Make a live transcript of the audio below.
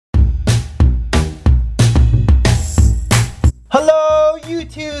Hello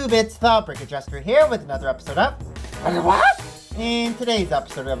YouTube, it's the Brick Adjuster here with another episode of What? In today's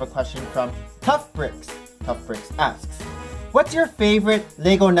episode we have a question from Tough Bricks. Tough Bricks asks, what's your favorite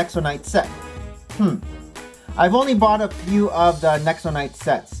Lego Nexo Knights set? I've only bought a few of the Nexo Knights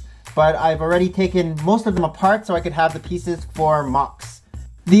sets, but I've already taken most of them apart so I could have the pieces for mocks.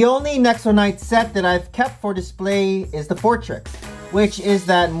 The only Nexo Knights set that I've kept for display is the Fortrix, which is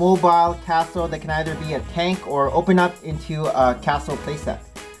that mobile castle that can either be a tank or open up into a castle playset.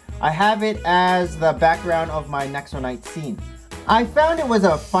 I have it as the background of my Nexo Knights scene. I found it was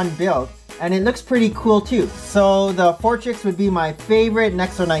a fun build, and it looks pretty cool too, so the Fortrix would be my favorite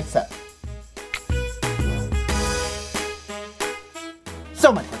Nexo Knights set.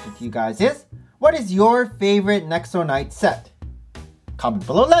 So my question to you guys is, what is your favorite Nexo Knights set? Comment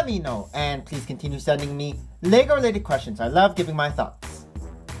below, let me know, and please continue sending me Lego related questions. I love giving my thoughts.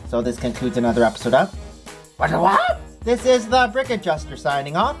 So this concludes another episode of What? This is the Brick Adjuster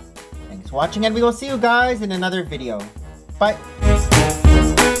signing off. Thanks for watching, and we will see you guys in another video. Bye.